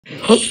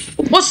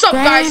What's up,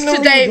 guys?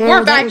 Today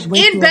we're back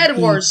in Bed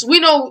Wars. We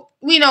know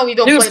we don't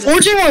play this.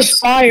 Fortune was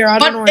fire. I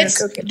don't know where to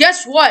cook it.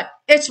 Guess what?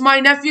 It's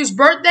my nephew's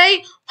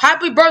birthday.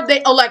 Happy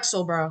birthday,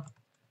 Alexo, bro.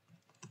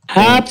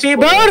 Happy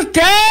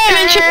birthday!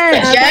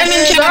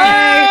 Yes,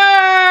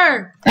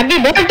 sir!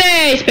 Happy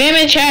birthday!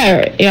 Spam in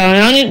chat. Yo,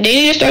 they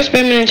need to start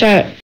spamming in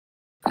chat.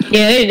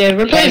 Yeah, they did.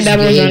 We're playing Bed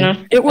Wars right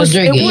now. It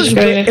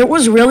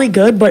was really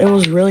good, but it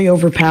was really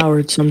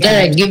overpowered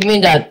sometimes. Yeah, give me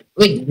that.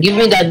 Wait, give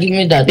me that.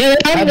 Yeah,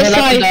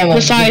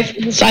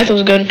 the scythe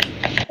was good.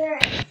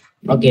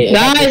 Okay.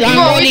 Guys,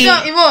 I'm ready.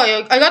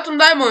 Evo, I got some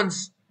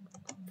diamonds.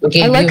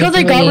 Okay, I like how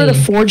they got rid of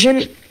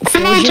forging.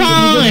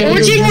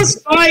 Forging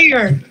was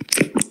fire.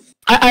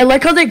 I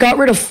like how they got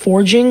rid of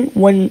forging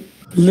when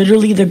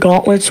literally the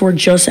gauntlets were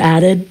just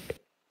added.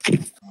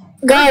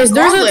 Guys,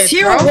 there's a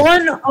tier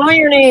 1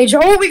 Iron Age.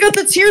 Oh, we got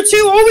the tier 2.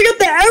 Oh, we got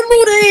the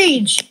Emerald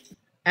Age.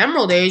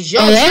 Emerald Age? Yo,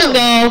 let's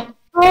go.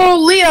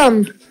 Oh,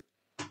 Liam.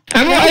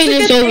 Emerald Age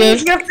is so good.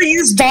 You have to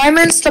use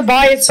diamonds to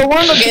buy it. So we're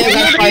on the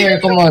fire.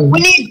 Come on. We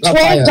need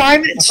 12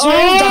 diamonds.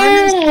 12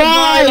 diamonds. Oh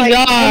my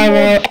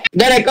god.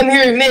 Dad, come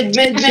here. Mid.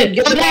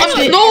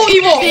 No,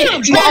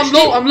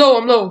 Evo. I'm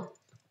low.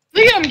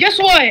 Liam, guess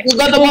what? You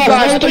got the ball.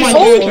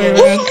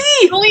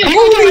 Holy!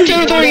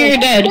 You're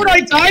dead.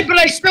 I died, but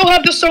I still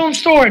have the stone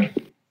stored.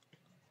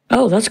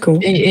 Oh, that's cool.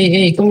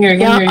 Hey, come here.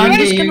 I'm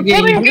just gonna play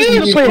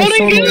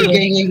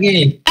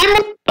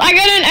I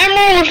got an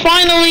emerald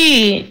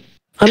finally.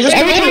 I'm just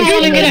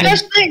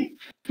gonna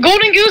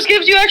Golden Goose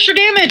gives you extra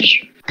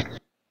damage.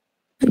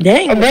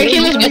 Dang,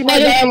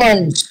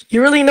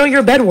 you really know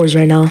your Bed Wars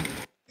right now.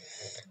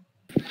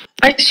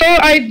 I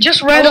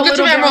just read I'm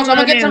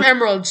gonna get some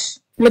emeralds.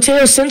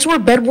 Mateo, since we're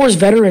Bed Wars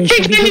veterans,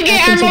 should we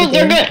get emeralds?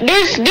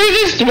 There's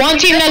just one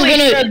team that's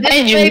gonna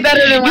end you. You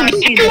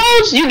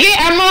get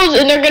emeralds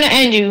and they're gonna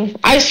end you.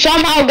 I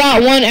somehow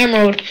got 1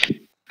 emerald.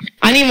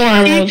 I need more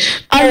emeralds.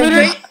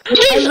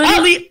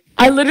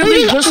 I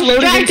literally just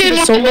loaded into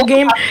the solo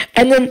game,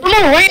 and then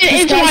ran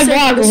into my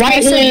block.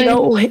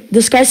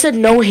 This guy said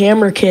no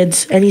hammer,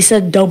 kids, and he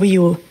said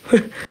W.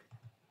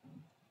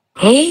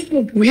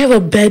 Oh, we have a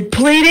bed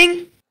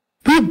plating.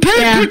 We have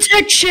bed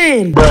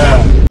protection.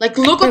 Like,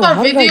 look at our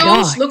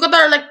videos. Look at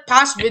our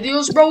past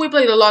videos, bro. We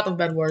played a lot of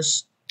Bed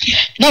Wars.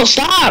 No,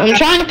 stop! I'm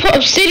trying to put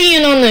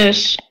obsidian on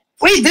this.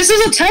 Wait, this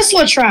is a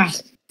Tesla trap.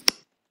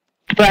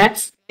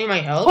 Brats. Need my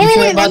help? Oh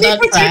wait, let me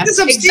protect this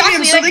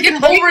obsidian so they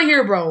can over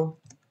here, bro.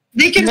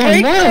 They can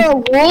break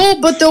the wall,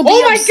 but they'll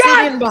be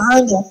obsidian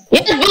behind them.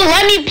 Yeah, but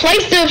let me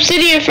place the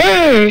obsidian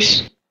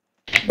first.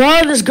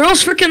 Bro, this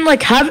girl's freaking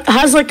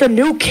has a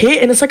new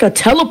kit, and it's like a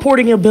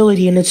teleporting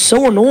ability, and it's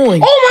so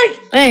annoying. Oh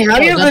my! Hey, how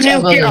do you have the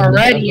new kit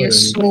already? You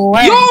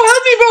sweat. Yo,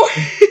 help me, bro!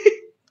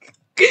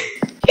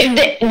 Then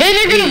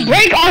they're gonna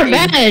break our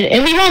bed,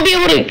 and we won't be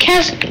able to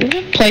cast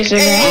places.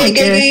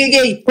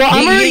 Hey, well,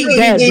 I'm already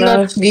dead,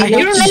 bro.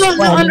 You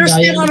don't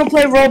understand how to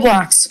play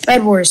Roblox.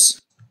 Bed Wars.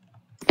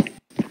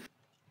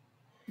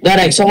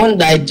 Derek, someone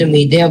died to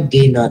me. They have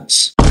gay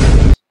nuts.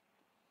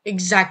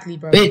 Exactly,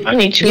 bro. Wait, I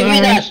need 2 give me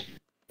that.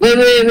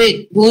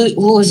 Wait.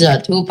 Who was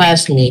that? Who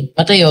passed me?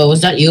 Mateo,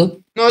 was that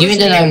you? No, give me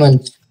the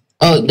diamonds.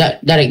 Oh,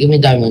 Derek, give me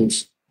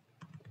diamonds.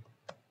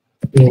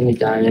 Give me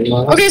diamonds.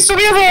 Okay, so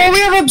we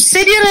have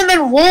obsidian and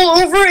then wool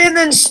over and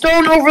then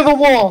stone over the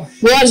wall.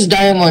 Who has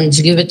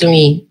diamonds? Give it to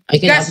me. I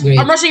can upgrade.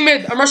 I'm rushing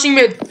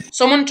mid.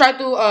 Someone tried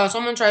to.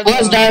 Who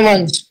has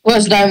diamonds? Who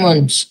has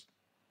diamonds?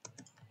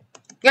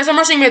 Guys, I'm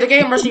rushing mid.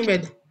 Okay, I'm rushing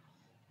mid.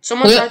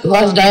 Someone tried to. Who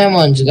has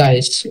diamonds,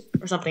 guys?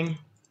 Or something.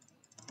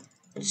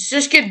 What's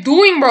this kid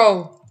doing,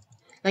 bro?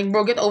 Like,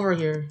 bro, get over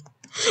here.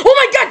 Oh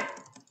my god!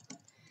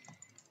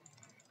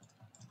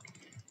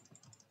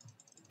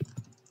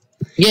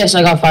 Yes,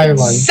 I got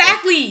fireball.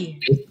 Exactly!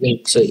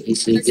 It's so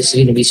easy. This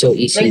is gonna be so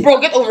easy. Like, bro,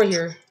 get over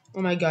here.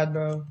 Oh my god,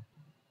 bro.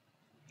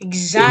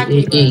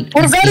 Exactly, bro.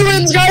 We're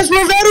veterans, guys!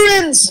 We're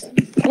veterans!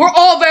 We're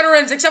all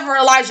veterans except for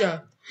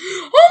Elijah.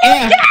 Oh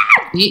my god!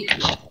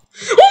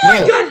 Oh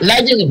my god!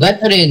 Elijah's a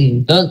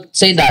veteran. Don't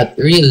say that.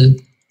 Real.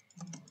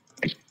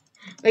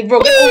 Like, bro,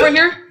 get over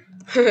here.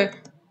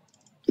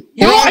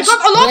 Yo, I got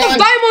a lot of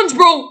diamonds,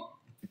 bro.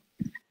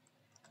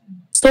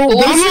 So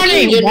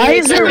why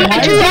is there 2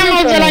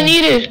 emeralds that I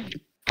needed?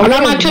 I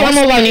got my 2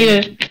 emeralds I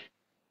needed.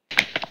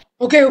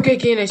 Okay,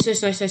 nice.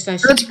 That's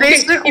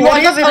basically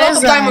I got a lot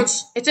of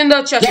diamonds. It's in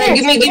the chest. Yeah,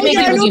 give me.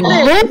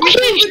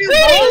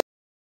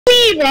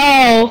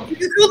 Bro. If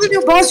you kill the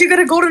new boss, you get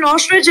a golden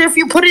ostrich. If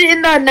you put it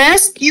in that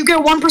nest, you get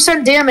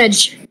 1%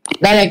 damage.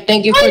 Derek,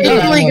 thank you for the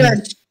really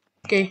good.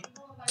 Okay.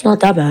 It's not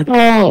that bad.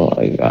 Oh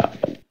my god.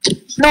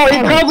 No,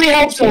 it probably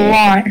helps a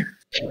lot.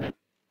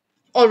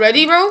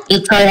 Already, bro?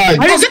 You try hard.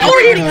 Why does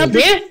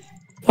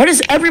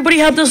everybody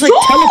have this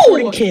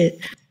teleporting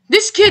kit?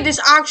 This kid is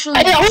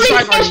actually. I only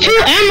has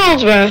 2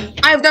 emeralds, bro.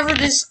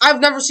 I've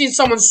never seen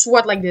someone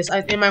sweat like this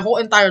in my whole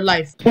entire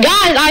life. Guys,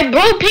 I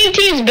broke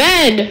PT's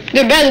bed.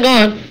 Their bed's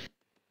gone.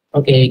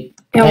 Okay.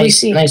 Yeah,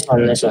 nice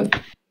one.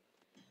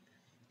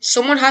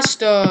 Someone has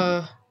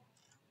to.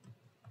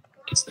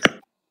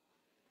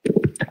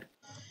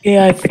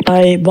 Yeah,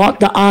 I bought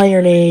the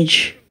Iron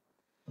Age.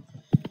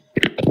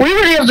 We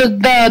already have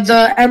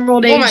the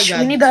emerald age. Oh my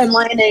God. We need the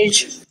enlightened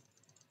age.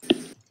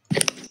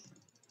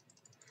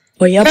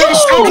 Well, yep.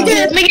 Oh,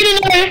 let me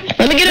get another.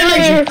 Let me get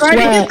another. Try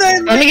to get the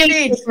enlightened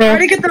age. Try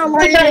to get the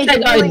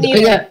enlightened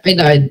age.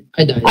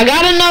 I died. I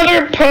got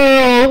another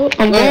pearl.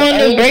 I'm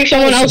going to break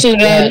someone else's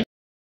bed.